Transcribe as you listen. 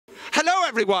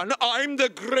everyone, I'm the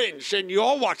Grinch, and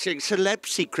you're watching Celeb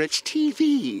Secrets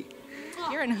TV.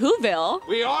 You're in Who-ville.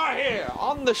 We are here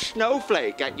on the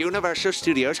snowflake at Universal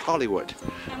Studios Hollywood.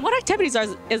 And what activities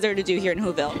is there to do here in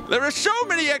Who-ville? There are so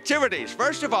many activities.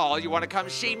 First of all, you want to come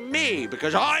see me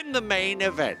because I'm the main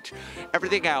event.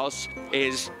 Everything else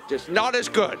is just not as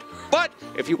good. But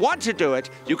if you want to do it,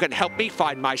 you can help me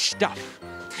find my stuff.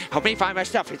 Help me find my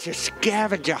stuff. It's a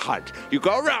scavenger hunt. You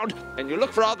go around and you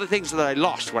look for all the things that I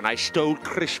lost when I stole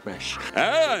Christmas.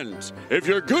 And if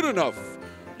you're good enough,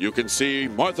 you can see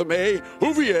Martha May,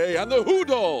 Who-vier, and the Who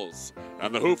dolls,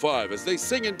 and the Who-5 as they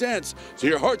sing and dance to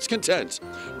your heart's content.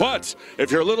 But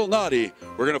if you're a little naughty,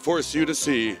 we're going to force you to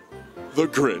see the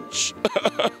Grinch.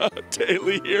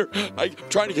 Daily here. I'm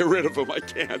trying to get rid of him. I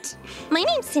can't. My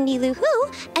name's Cindy Lou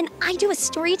Who, and I do a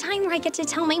story time where I get to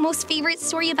tell my most favorite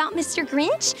story about Mr.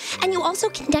 Grinch. And you also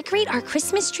can decorate our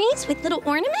Christmas trees with little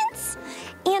ornaments.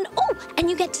 And and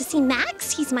you get to see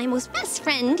Max. He's my most best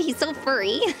friend. He's so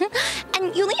furry.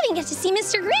 And you'll even get to see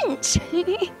Mr.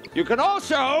 Grinch. You can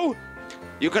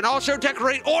also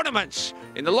decorate ornaments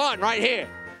in the lawn right here.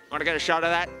 Want to get a shot of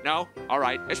that? No? All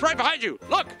right. It's right behind you.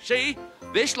 Look, see?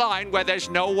 This line where there's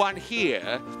no one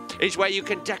here is where you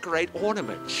can decorate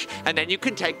ornaments. And then you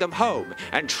can take them home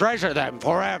and treasure them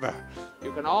forever.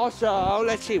 You can also,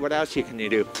 let's see, what else can you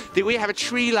do? We have a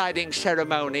tree lighting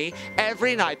ceremony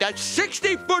every night. That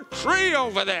 60-foot tree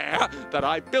over there that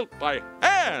I built by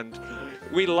hand.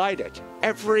 We light it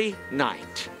every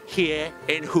night here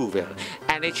in Who-ville.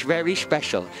 And it's very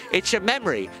special. It's a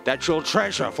memory that you'll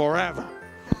treasure forever.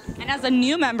 And as a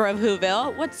new member of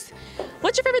Who-ville, what's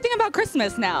your favorite thing about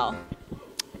Christmas now?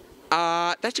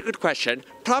 That's a good question.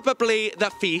 Probably the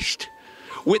feast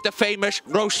with the famous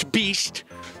roast beast.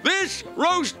 This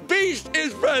roast beast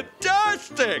is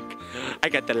fantastic. I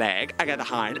got the leg, I got the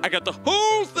hind, I got the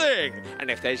whole thing.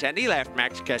 And if there's any left,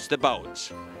 Max gets the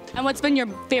bones. And what's been your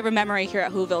favorite memory here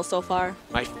at Who-ville so far?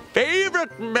 My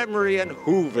favorite memory in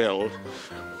Who-ville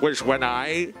was when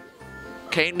I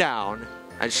came down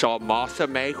and saw Martha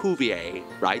May Who-vier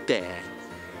right there.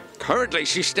 Currently,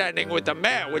 she's standing with the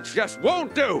mayor, which just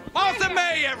won't do. Martha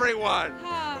May, everyone!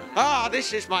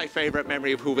 This is my favorite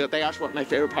memory of Who-ville. They asked what my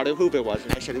favorite part of Who-ville was,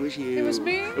 and I said it was you. It was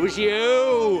me? It was you.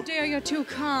 Oh, dear, you're too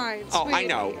kind. Oh, sweetie. I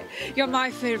know. You're my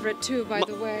favorite, too, by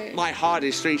the way. My heart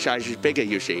is 3 sizes bigger,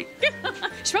 you see.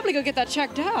 Should probably go get that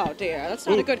checked out, dear. That's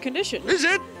not a good condition. Is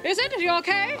it? Is it? Are you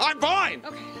okay? I'm fine.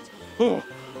 Okay, let's go.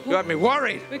 You got me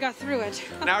worried. We got through it.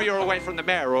 Now you're away from the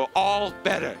mayor. We're all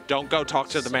better. Don't go talk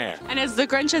to the mayor. And is the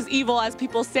Grinch as evil as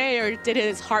people say, or did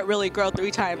his heart really grow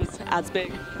 3 times as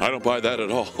big? I don't buy that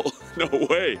at all. No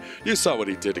way. You saw what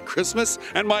he did at Christmas.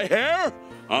 And my hair?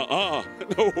 No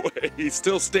way. He's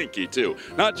still stinky, too.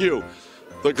 Not you.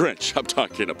 The Grinch I'm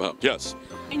talking about, yes.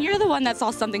 And you're the one that saw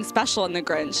something special in the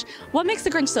Grinch. What makes the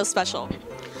Grinch so special?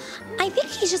 I think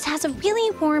he just has a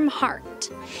really warm heart.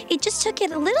 It just took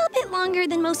it a little bit longer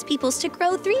than most people's to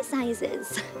grow 3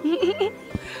 sizes.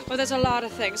 Well, there's a lot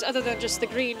of things other than just the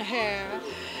green hair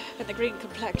and the green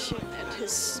complexion and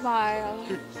his smile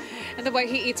and the way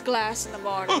he eats glass in the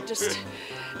morning.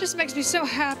 Just makes me so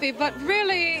happy. But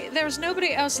really, there's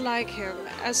nobody else like him,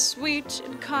 as sweet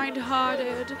and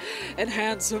kind-hearted and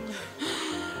handsome.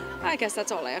 I guess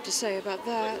that's all I have to say about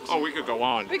that. Oh, we could go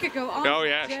on. We could go on Oh,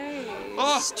 yes. days.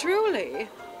 Oh. Truly.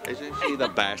 Isn't she the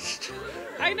best?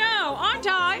 I know, aren't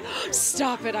I?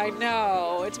 Stop it, I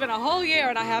know. It's been a whole year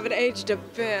and I haven't aged a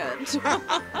bit.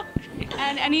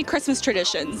 And any Christmas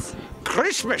traditions?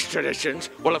 Christmas traditions?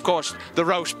 Well, of course, the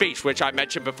roast beef, which I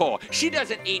mentioned before. She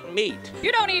doesn't eat meat.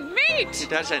 You don't eat meat? She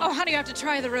doesn't. Oh, honey, you have to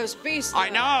try the roast beef. I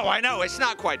know. It's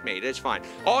not quite meat. It's fine.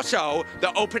 Also,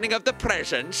 the opening of the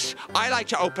presents. I like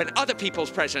to open other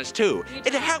people's presents, too.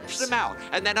 It helps them out.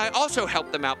 And then I also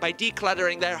help them out by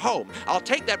decluttering their home. I'll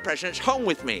take their presents home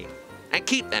with me and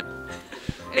keep them.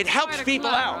 It helps people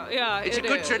out. Yeah, it's a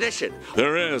good tradition.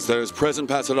 There is. There's present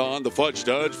pass it on, the fudge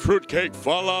dudge, fruitcake,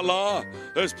 fa-la-la.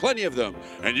 There's plenty of them,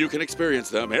 and you can experience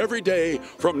them every day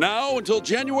from now until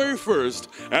January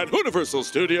 1st at Universal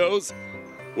Studios.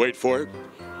 Wait for it,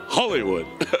 Hollywood.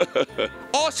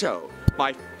 Also,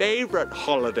 my favorite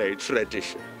holiday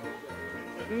tradition,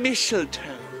 mistletoe.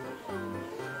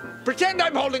 Pretend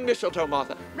I'm holding mistletoe,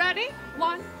 Martha. Ready?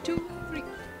 1, 2, 3.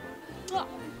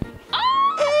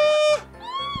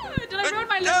 Did I ruin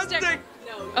my lipstick?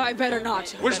 No. I better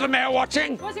not. Was the mayor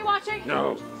watching? Was he watching?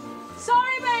 No.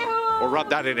 Sorry, Mayhu. We'll rub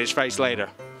that in his face later.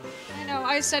 I know.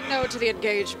 I said no to the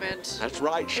engagement. That's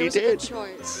right. She it was did. A good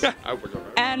choice.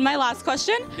 And my last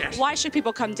question, yes. Why should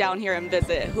people come down here and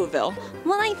visit Who-ville?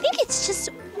 Well, I think it's just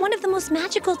one of the most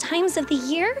magical times of the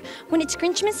year when it's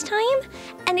Grinchmas time,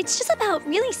 and it's just about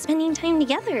really spending time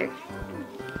together.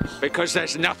 Because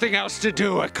there's nothing else to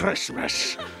do at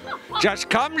Christmas. Just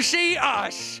come see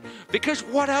us. Because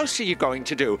what else are you going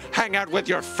to do? Hang out with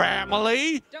your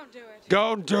family? Don't do it.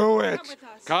 Don't do it. Come with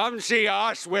us. Come see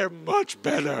us. We're much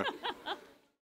better.